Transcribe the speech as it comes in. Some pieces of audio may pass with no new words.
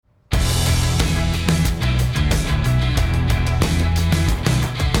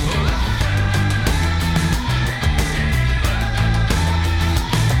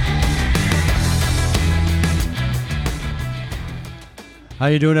How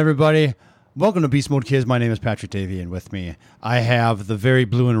you doing, everybody? Welcome to Beast Mode Kids. My name is Patrick Davey, and with me, I have the very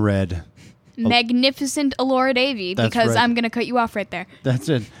blue and red, magnificent Alora Davey, because right. I'm going to cut you off right there. That's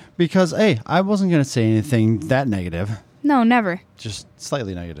it. Because, hey, I wasn't going to say anything that negative. No, never. Just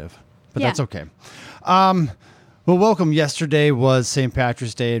slightly negative. But Yeah. that's okay. Well, welcome. Yesterday was St.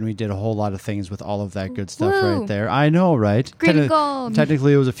 Patrick's Day, and we did a whole lot of things with all of that good stuff Woo. right there. I know, right? Green and gold.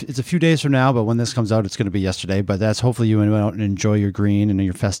 Technically, it's a few days from now, but when this comes out, it's going to be yesterday. But that's hopefully you went out and enjoy your green and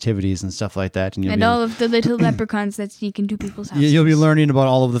your festivities and stuff like that. And all of the little leprechauns that sneak into people's houses. You'll be learning about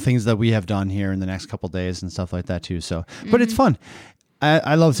all of the things that we have done here in the next couple of days and stuff like that too. So, but it's fun.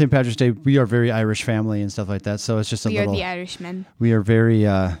 I love St. Patrick's Day. We are very Irish family and stuff like that. So it's just We are the Irishmen. We are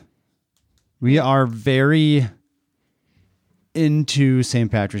very into St.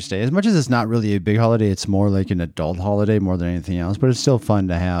 Patrick's Day. As much as it's not really a big holiday, it's more like an adult holiday more than anything else. But it's still fun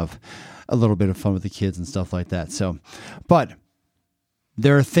to have a little bit of fun with the kids and stuff like that. So, but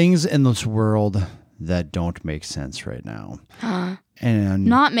there are things in this world that don't make sense right now. And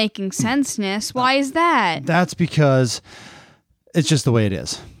Not making sense-ness. Why is that? that's because it's just the way it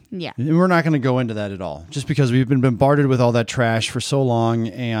is. Yeah. And we're not going to go into that at all, just because we've been bombarded with all that trash for so long,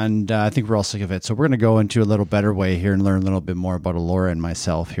 and I think we're all sick of it. So we're going to go into a little better way here and learn a little bit more about Alora and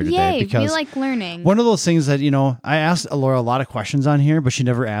myself here today. Yay, because we like learning. one of those things that, I asked Alora a lot of questions on here, but she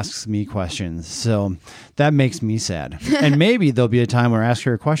never asks me questions. So that makes me sad. And maybe there'll be a time where I ask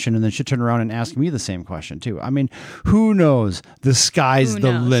her a question and then she'll turn around and ask me the same question too. I mean, who knows? The sky's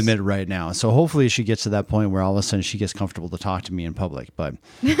the limit right now. So hopefully she gets to that point where all of a sudden she gets comfortable to talk to me in public. But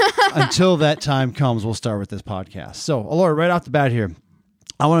until that time comes, we'll start with this podcast. So Alora, right off the bat here,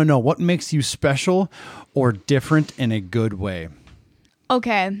 I want to know what makes you special or different in a good way.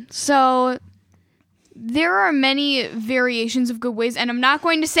 Okay, so there are many variations of good ways, and I'm not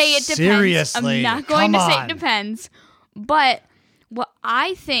going to say it depends. Seriously? I'm not going to say Come it on. depends. But what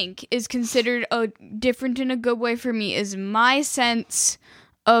I think is considered a different in a good way for me is my sense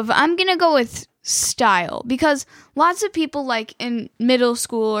of, I'm going to go with style. Because lots of people, like in middle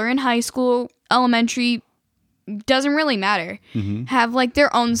school or in high school, elementary, doesn't really matter, have like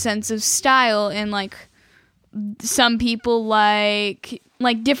their own sense of style, and like some people like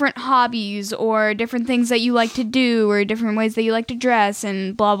different hobbies or different things that you like to do or different ways that you like to dress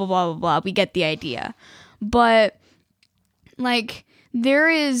and blah, blah, blah, blah, blah. We get the idea. But like there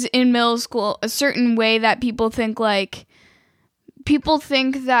is in middle school a certain way that people think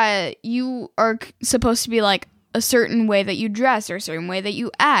that you are supposed to be like a certain way that you dress or a certain way that you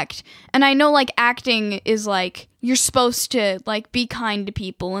act. And I know like acting is like you're supposed to like be kind to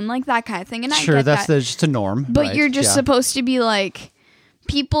people and like that kind of thing. And Sure, I get that's that. just a norm. But right? you're just Yeah. supposed to be like,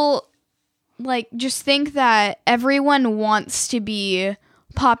 people like just think that everyone wants to be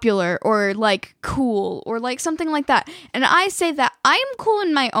popular or like cool or like something like that. And I say that I am cool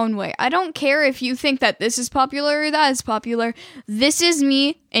in my own way. I don't care if you think that this is popular or that is popular. This is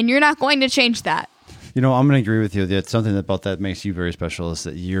me, and you're not going to change that. I'm going to agree with you. That something about that makes you very special is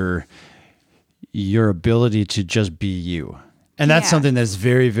that your ability to just be you. And that's Yeah. something that's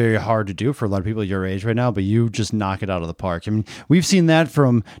very, very hard to do for a lot of people your age right now, but you just knock it out of the park. I mean, we've seen that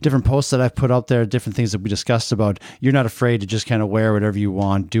from different posts that I've put up there, different things that we discussed about. You're not afraid to just kind of wear whatever you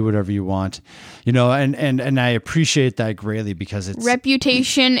want, do whatever you want, and I appreciate that greatly because it's...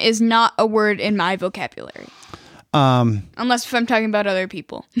 Reputation is not a word in my vocabulary. Unless if I'm talking about other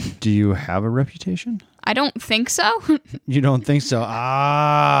people. Do you have a reputation? I don't think so. You don't think so?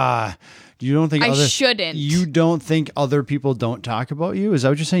 You don't think I shouldn't. You don't think other people don't talk about you? Is that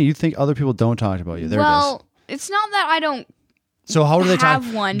what you're saying? You think other people don't talk about you? There it is. Well, it's not that I don't. So how do they talk?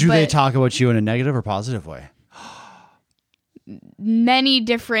 have one, do they but- talk about you in a negative or positive way? Many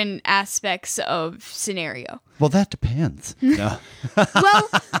different aspects of scenario. Well, that depends. No. Well,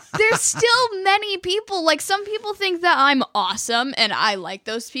 there's still many people. Like, some people think that I'm awesome, and I like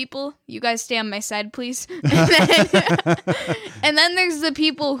those people. You guys stay on my side, please. And then there's the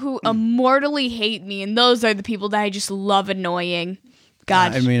people who immortally hate me, and those are the people that I just love annoying.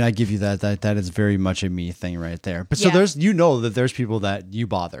 God. I mean, I give you that. That is very much a me thing right there. But so Yeah. there's people that you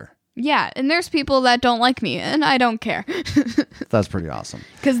bother. Yeah, and there's people that don't like me, and I don't care. That's pretty awesome.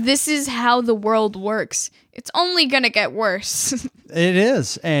 Because this is how the world works. It's only gonna get worse. It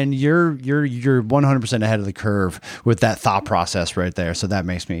is, and you're 100% ahead of the curve with that thought process right there. So that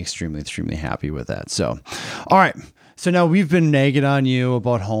makes me extremely, extremely happy with that. So, all right. So now we've been nagging on you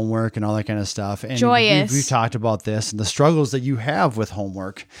about homework and all that kind of stuff. And Joyous. We've talked about this and the struggles that you have with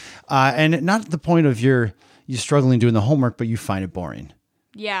homework, and not at the point of you struggling doing the homework, but you find it boring.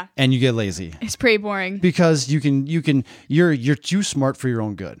 Yeah, And you get lazy it's pretty boring. because you're too smart for your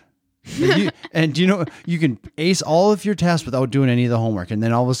own good. And do you know you can ace all of your tests without doing any of the homework, and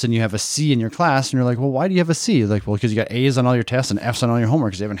then all of a sudden you have a C in your class, and you're like, well, why do you have a C? You're like, well, because you got A's on all your tests and F's on all your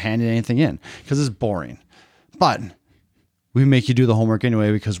homework because you haven't handed anything in because it's boring. But we make you do the homework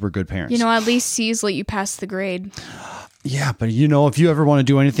anyway because we're good parents. You know, at least C's let you pass the grade. Yeah, but you know, if you ever want to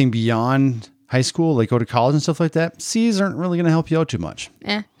do anything beyond high school, like go to college and stuff like that, C's aren't really going to help you out too much.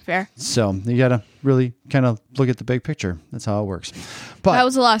 Fair. So you got to really kind of look at the big picture. That's how it works. But That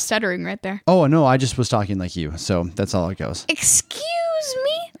was a lot of stuttering right there. oh no, I just was talking like you. So that's all it goes. Excuse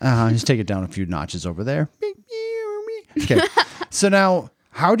me? Just take it down a few notches over there. Okay. So now,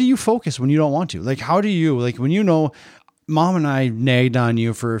 how do you focus when you don't want to? Like, how do you, like, when you know mom and I nagged on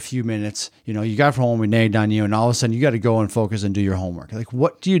you for a few minutes, you know, you got home, we nagged on you, and all of a sudden you got to go and focus and do your homework. Like,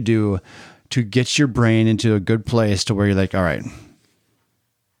 what do you do to get your brain into a good place to where you're like, all right,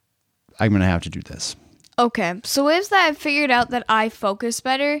 I'm going to have to do this? Okay, so ways that I've figured out that I focus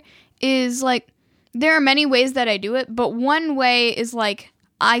better is like, there are many ways that I do it, but one way is like,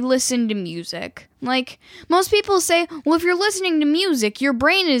 I listen to music. Like, most people say, well, if you're listening to music, your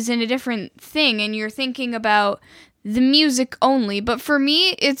brain is in a different thing and you're thinking about the music only. But for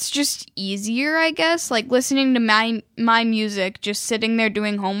me, it's just easier, I guess. Like, listening to my music, just sitting there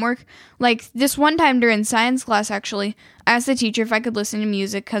doing homework. Like, this one time during science class, actually, I asked the teacher if I could listen to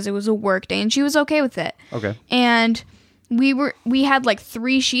music because it was a work day, and she was okay with it. Okay. And we had like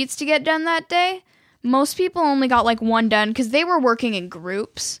 3 sheets to get done that day. Most people only got like 1 done because they were working in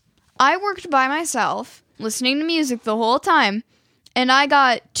groups. I worked by myself, listening to music the whole time, and I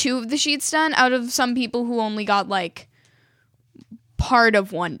got 2 of the sheets done out of some people who only got like part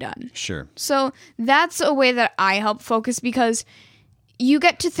of 1 done. Sure. So that's a way that I help focus because you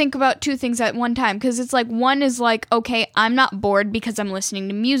get to think about 2 things at one time because it's like one is like, okay, I'm not bored because I'm listening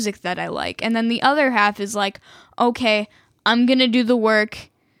to music that I like. And then the other half is like, okay, I'm going to do the work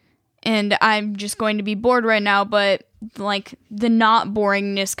and I'm just going to be bored right now, but like the not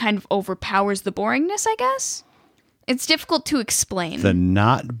boringness kind of overpowers the boringness, I guess. It's difficult to explain. The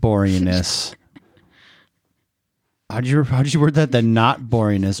not boringness. How'd you word that? The not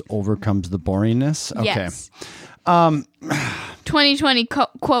boringness overcomes the boringness? Okay. Yes. 2020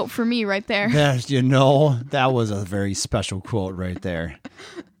 quote for me right there. That was a very special quote right there.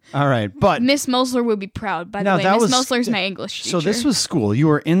 All right, but Miss Mosler would be proud. By the way, Miss Mosler's my English teacher. So this was school. You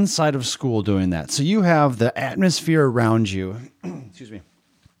were inside of school doing that. So you have the atmosphere around you. Excuse me.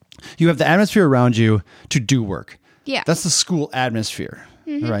 You have the atmosphere around you to do work. Yeah. That's the school atmosphere,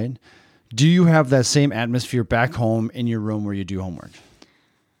 right? Do you have that same atmosphere back home in your room where you do homework?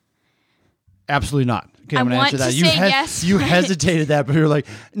 Absolutely not. Okay, I'm going to answer that. Yes. You hesitated that, but you're like,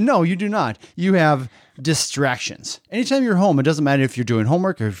 no, you do not. You have distractions. Anytime you're home, it doesn't matter if you're doing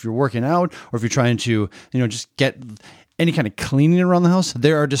homework or if you're working out or if you're trying to, just get any kind of cleaning around the house.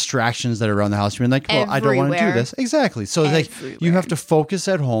 There are distractions that are around the house. You're like, well, I don't want to do this. Exactly. So you have to focus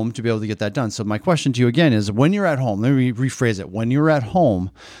at home to be able to get that done. So my question to you again is, when you're at home, let me rephrase it. When you're at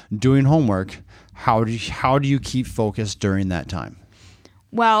home doing homework, how do you keep focused during that time?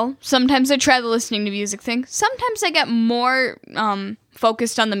 Well, sometimes I try the listening to music thing. Sometimes I get more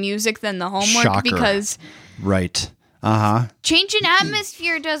focused on the music than the homework. Shocker. Because right. Changing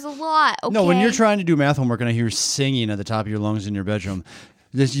atmosphere does a lot. Okay? No, when you're trying to do math homework and I hear singing at the top of your lungs in your bedroom,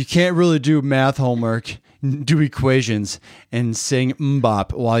 you can't really do math homework, do equations, and sing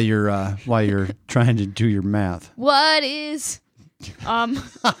mbop while you're trying to do your math. What is let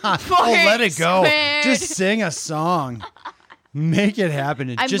it go. Squared? Just sing a song. Make it happen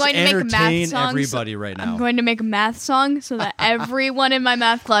and just entertain everybody right now. I'm going to make a math song so that everyone in my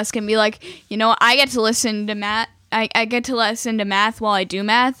math class can be like, I get to listen to math. I get to listen to math while I do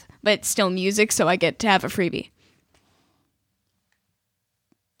math, but it's still music, so I get to have a freebie.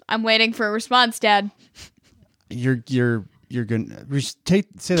 I'm waiting for a response, Dad. You're gonna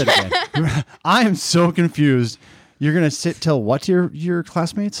say that again. I am so confused. You're gonna tell what to your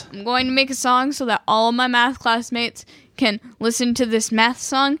classmates? I'm going to make a song so that all of my math classmates can listen to this math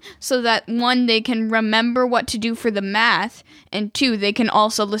song so that 1, they can remember what to do for the math, and 2, they can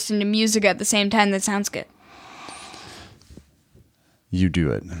also listen to music at the same time. That sounds good. You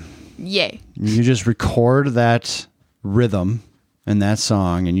do it. Yay. You just record that rhythm and that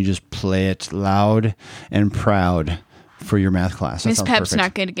song and you just play it loud and proud for your math class. Miss Pep's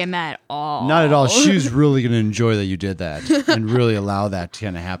not going to get mad at all. Not at all. She's really going to enjoy that you did that and really allow that to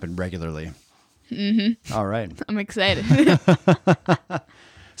kind of happen regularly. Mm-hmm. All right. I'm excited.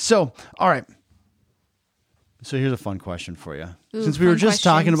 So, all right. So here's a fun question for you. Ooh, since we were just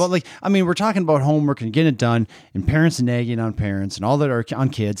talking about, we're talking about homework and getting it done and parents nagging on parents and all that are on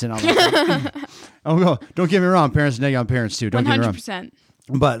kids and all that. Oh, don't get me wrong. Parents nagging on parents too. Don't 100%. Get me wrong.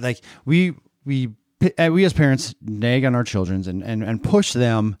 But like we as parents nag on our children and push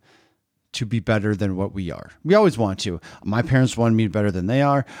them to be better than what we are. We always want to. My parents wanted me better than they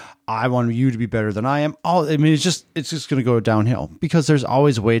are. I want you to be better than I am. It's just going to go downhill because there's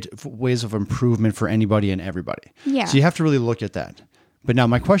always ways of improvement for anybody and everybody. Yeah. So you have to really look at that. But now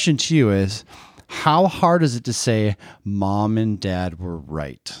my question to you is, how hard is it to say mom and dad were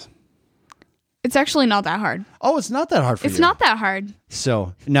right? It's actually not that hard. Oh, it's not that hard for you. It's not that hard.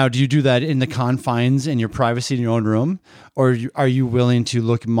 So now, do you do that in the confines in your privacy in your own room? Or are you willing to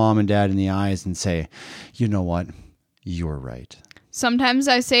look mom and dad in the eyes and say, you know what? You're right. Sometimes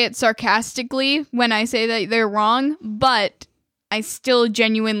I say it sarcastically when I say that they're wrong, but I still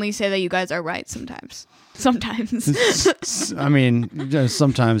genuinely say that you guys are right sometimes. Sometimes. I mean,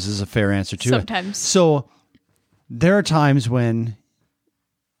 sometimes is a fair answer too. Sometimes. So there are times when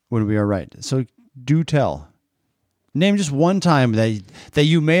we are right. So do tell. Name just one time that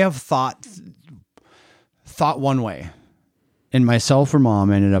you may have thought one way, and myself or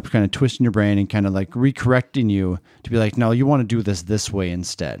mom ended up kind of twisting your brain and kind of like recorrecting you to be like, no, you want to do this way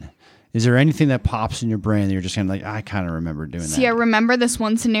instead. Is there anything that pops in your brain that you're just kind of like, I kind of remember doing that? See, I remember this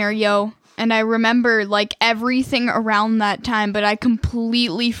one scenario, and I remember like everything around that time, but I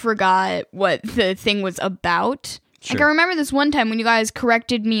completely forgot what the thing was about. Sure. Like I remember this one time when you guys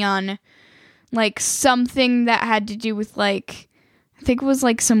corrected me on like something that had to do with like, I think it was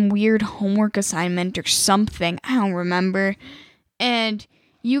like some weird homework assignment or something. I don't remember. And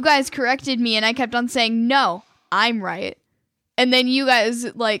you guys corrected me and I kept on saying, no, I'm right. And then you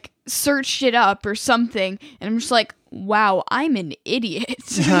guys like searched it up or something. And I'm just like, wow, I'm an idiot.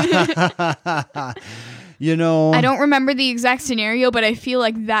 You know, I don't remember the exact scenario, but I feel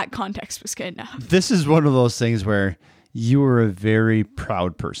like that context was good enough. This is one of those things where you are a very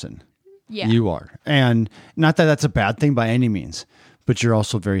proud person. Yeah. You are. And not that that's a bad thing by any means, but you're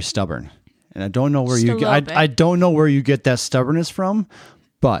also very stubborn. And I don't know where I don't know where you get that stubbornness from,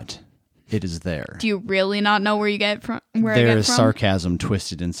 but it is there. Do you really not know where you get from? There is sarcasm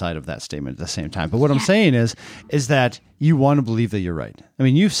twisted inside of that statement at the same time. But what I'm saying is that you want to believe that you're right. I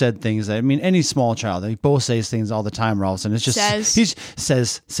mean, you've said things that, I mean, any small child, like Bo says things all the time, Ralston. It's just,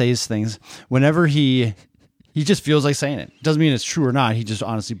 says things whenever he just feels like saying it. Doesn't mean it's true or not. He just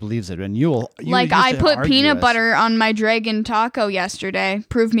honestly believes it. And I put peanut butter on my dragon taco yesterday.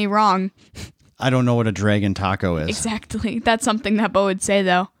 Prove me wrong. I don't know what a dragon taco is. Exactly. That's something that Bo would say,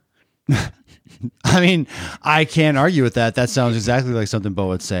 though. I mean, I can't argue with that. That sounds exactly like something Bo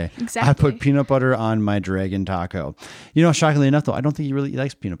would say. Exactly. I put peanut butter on my dragon taco. You know, shockingly enough, though, I don't think he really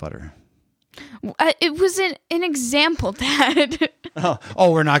likes peanut butter. It was an example, Dad.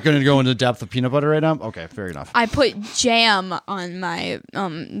 Oh, we're not going to go into depth of peanut butter right now? Okay, fair enough. I put jam on my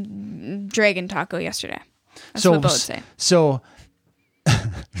dragon taco yesterday. That's what Bo would say. So,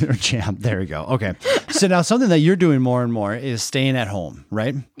 jam. There we go. Okay. So now something that you're doing more and more is staying at home,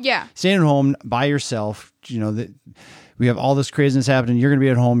 right? Yeah. Staying at home by yourself. You know, we have all this craziness happening. You're going to be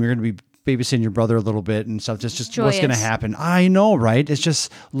at home. You're going to be babysitting your brother a little bit and stuff. That's just what's going to happen. I know, right? It's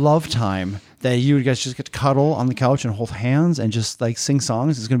just love time that you guys just get to cuddle on the couch and hold hands and just like sing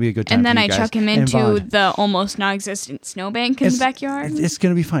songs. It's going to be a good time. And then for you I chuck him into the almost non-existent snowbank in the backyard. It's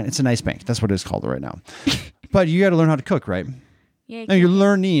going to be fine. It's an ice bank. That's what it's called right now. But you got to learn how to cook, right? Yeah, now you're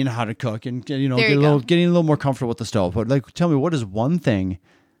learning how to cook and getting a little more comfortable with the stove. But like, tell me, what is one thing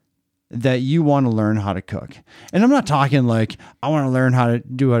that you want to learn how to cook? And I'm not talking like I want to learn how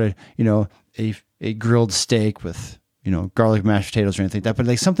to a grilled steak with garlic mashed potatoes or anything like that, but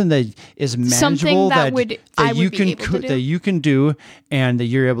like something that is manageable that you can do and that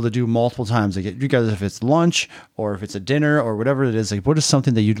you're able to do multiple times. Like regardless if it's lunch or if it's a dinner or whatever it is. Like, what is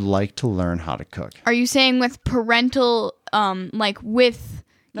something that you'd like to learn how to cook? Are you saying with parental, with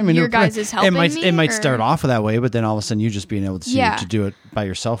your guys' helping me? It might start off that way, but then all of a sudden you just being able to do it by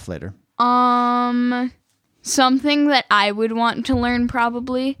yourself later. Something that I would want to learn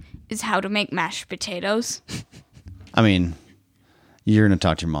probably is how to make mashed potatoes. I mean, you're going to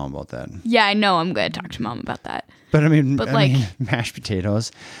talk to your mom about that. Yeah, I know I'm going to talk to Mom about that. But I mean, mashed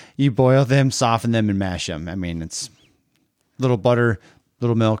potatoes, you boil them, soften them, and mash them. I mean, it's little butter,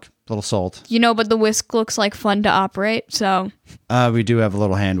 little milk, little salt. But the whisk looks like fun to operate, so. We do have a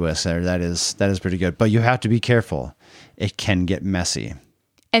little hand whisk there. That is pretty good. But you have to be careful. It can get messy.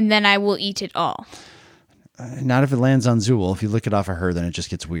 And then I will eat it all. Not if it lands on Zool. If you lick it off of her, then it just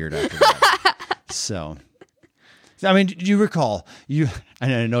gets weird after that. So. I mean, do you recall?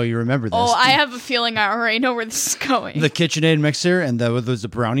 I know you remember this. Oh, I have a feeling I already know where this is going. The KitchenAid mixer and was the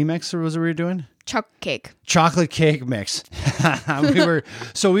brownie mix, or was it what we were doing? Chocolate cake. Chocolate cake mix.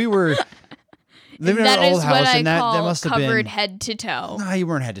 we were. living in That an old is house, what I and that call must have covered been. head to toe. Nah, you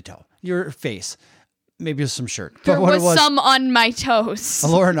weren't head to toe. Your face, maybe it was some shirt. There But what was it was, some on my toes.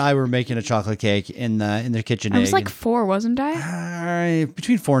 Laura and I were making a chocolate cake in the kitchen. I was like 4, wasn't I?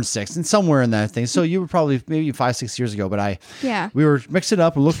 Between 4 and 6, and somewhere in that thing. So you were probably maybe 5-6 years ago, but Yeah. we were mixing it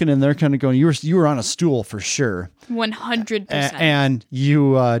up and looking in there, kind of going. You were on a stool for sure, 100%. and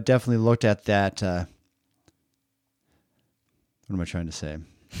you definitely looked at that. What am I trying to say?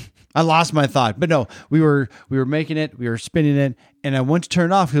 I lost my thought, but no, we were making it, we were spinning it, and I went to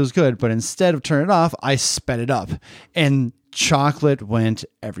turn it off. It was good, but instead of turning it off, I sped it up, and chocolate went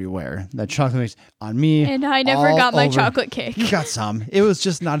everywhere. That chocolate mix on me, And I never all got my over. chocolate cake. You got some. It was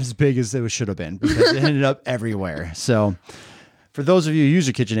just not as big as it should have been because it ended up everywhere. So, for those of you who use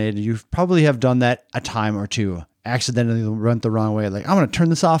a KitchenAid, you probably have done that a time or two. Accidentally went the wrong way. Like, I'm going to turn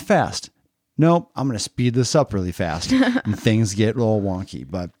this off fast. Nope, I'm going to speed this up really fast, and things get a little wonky.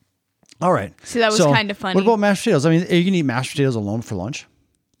 But all right. So that was kind of funny. What about mashed potatoes? I mean, are you going to eat mashed potatoes alone for lunch?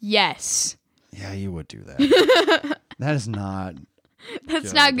 Yes. Yeah, you would do that. That is not.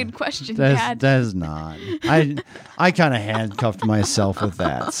 That's not a good question, That Dad. is not. I kind of handcuffed myself with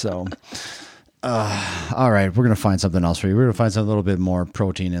that. So, all right, we're gonna find something else for you. We're gonna find something a little bit more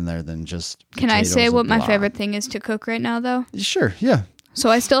protein in there than just. Can I say potatoes what and my blah. favorite thing is to cook right now, though? Sure. Yeah. So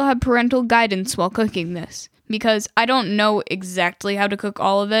I still have parental guidance while cooking this because I don't know exactly how to cook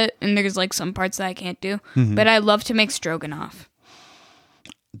all of it, and there's like some parts that I can't do. Mm-hmm. But I love to make stroganoff.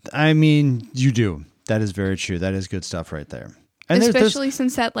 I mean, you do. That is very true. That is good stuff right there. And Especially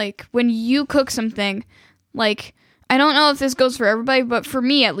since that, like, when you cook something, like, I don't know if this goes for everybody, but for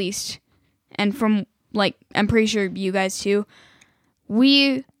me at least, and from, like, I'm pretty sure you guys too,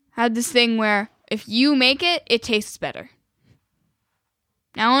 we had this thing where if you make it, it tastes better.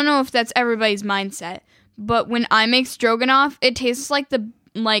 Now, I don't know if that's everybody's mindset, but when I make stroganoff, it tastes like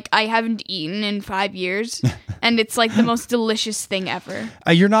I haven't eaten in 5 years, and it's like the most delicious thing ever.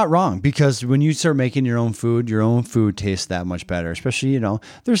 You're not wrong, because when you start making your own food tastes that much better. Especially,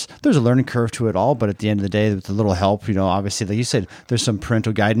 there's a learning curve to it all, but at the end of the day, with a little help, obviously, like you said, there's some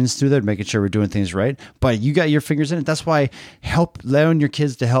parental guidance through there, making sure we're doing things right. But you got your fingers in it. That's why allowing your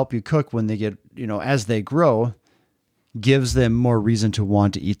kids to help you cook when they get, as they grow, gives them more reason to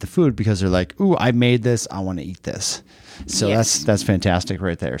want to eat the food, because they're like, ooh, I made this, I want to eat this. So Yes. that's fantastic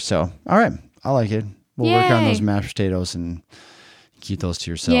right there. So, all right, I like it. We'll work on Yay. those mashed potatoes and keep those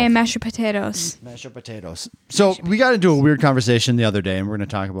to yourself. Yeah, mashed potatoes. Mashed potatoes. So we got into a weird conversation the other day, and we're going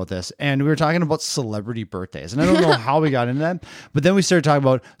to talk about this. And we were talking about celebrity birthdays. And I don't know how we got into that, but then we started talking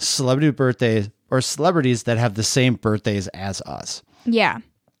about celebrity birthdays or celebrities that have the same birthdays as us. Yeah.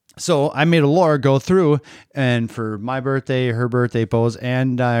 So I made Laura go through and for my birthday, her birthday, Bo's,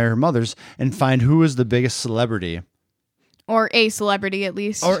 and her mother's, and find who is the biggest celebrity. Or a celebrity, at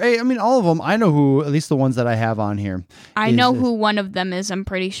least. Or, I mean, all of them. I know who, at least the ones that I have on here. I know who one of them is, I'm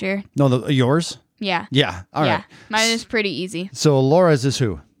pretty sure. No, yours? Yeah. Yeah. All right. Mine is pretty easy. So Laura's is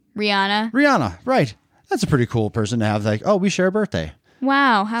who? Rihanna. Rihanna. Right. That's a pretty cool person to have. Like, oh, we share a birthday.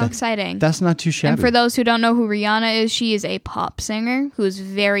 Wow, how exciting. That's not too shabby. And for those who don't know who Rihanna is, she is a pop singer who is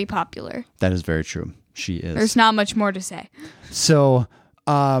very popular. That is very true. She is. There's not much more to say. So,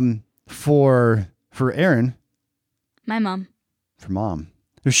 for Aaron, My mom. for mom,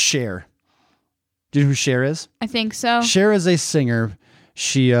 there's Cher. Do you know who Cher is? I think so. Cher is a singer.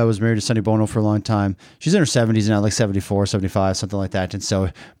 She was married to Sonny Bono for a long time. She's in her 70s now, like 74, 75, something like that. And so,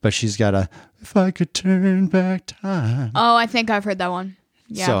 but she's got a, if I could turn back time. Oh, I think I've heard that one.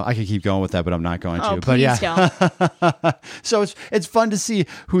 Yeah. So I could keep going with that, but I'm not going Oh, to. please But yeah. don't. So it's fun to see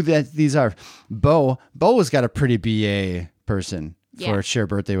who these are. Bo has got a pretty BA person for Yeah. Cher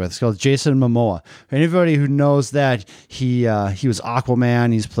birthday with. It's called Jason Momoa. Anybody who knows that, he was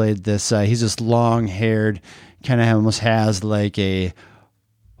Aquaman. He's played this. He's this long haired, kind of almost has like a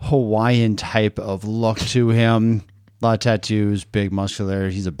Hawaiian type of look to him. A lot of tattoos, big muscular.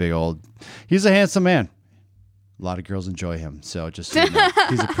 He's a handsome man. A lot of girls enjoy him. So just so you know,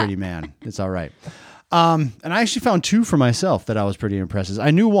 he's a pretty man. It's all right. And I actually found two for myself that I was pretty impressed with.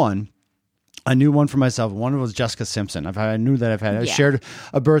 I knew one for myself. One was Jessica Simpson. I knew that I shared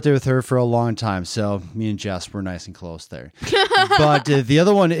a birthday with her for a long time. So me and Jess were nice and close there. But the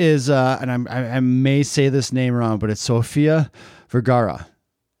other one is, and I may say this name wrong, but it's Sofia Vergara.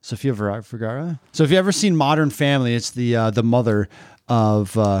 Sofia Vergara. So if you ever seen Modern Family, it's the mother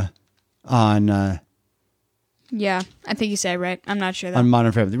of Yeah, I think you said it right. I'm not sure though. on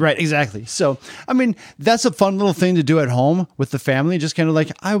Modern Family. Right, exactly. So, I mean, that's a fun little thing to do at home with the family. Just kind of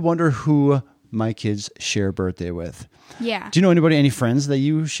like, I wonder who my kids share a birthday with. Yeah. Do you know any friends that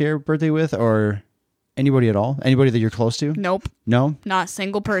you share a birthday with, or Anybody at all? Anybody that you're close to? Nope. No? Not a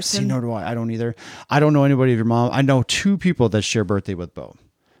single person. See, nor do I. I don't either. I don't know anybody of your mom. I know 2 people that share birthday with Bo.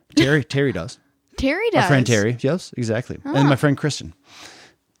 Terry does. Terry does. My friend Terry. Yes, exactly. And my friend Kristen.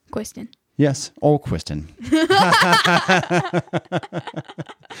 Question. Yes. Oh, Kristen.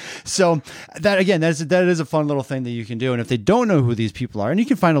 So that again, that is a fun little thing that you can do. And if they don't know who these people are, and you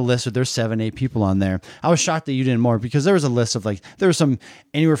can find a list of there's 7, 8 people on there. I was shocked that you didn't more because there was a list of there were some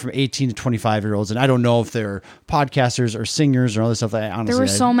anywhere from 18 to 25-year-olds. And I don't know if they're podcasters or singers or all this stuff. Honestly, There were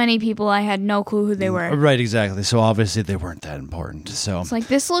so many people I had no clue who they were. Right, exactly. So obviously they weren't that important. So It's like,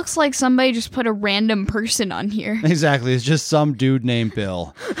 this looks like somebody just put a random person on here. exactly. It's just some dude named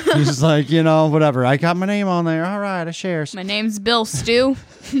Bill. He's just like, whatever. I got my name on there. All right, I shares. My name's Bill Stew.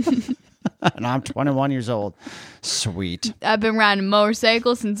 And I'm 21 years old. Sweet. I've been riding a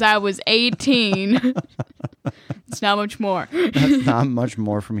motorcycle since I was 18. It's not much more. Not much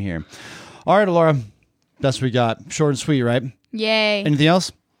more from here. All right, Laura. That's what we got. Short and sweet, right? Yay. Anything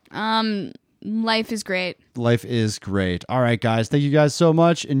else? Life is great. Life is great. All right, guys. Thank you guys so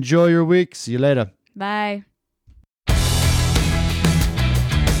much. Enjoy your week. See you later. Bye.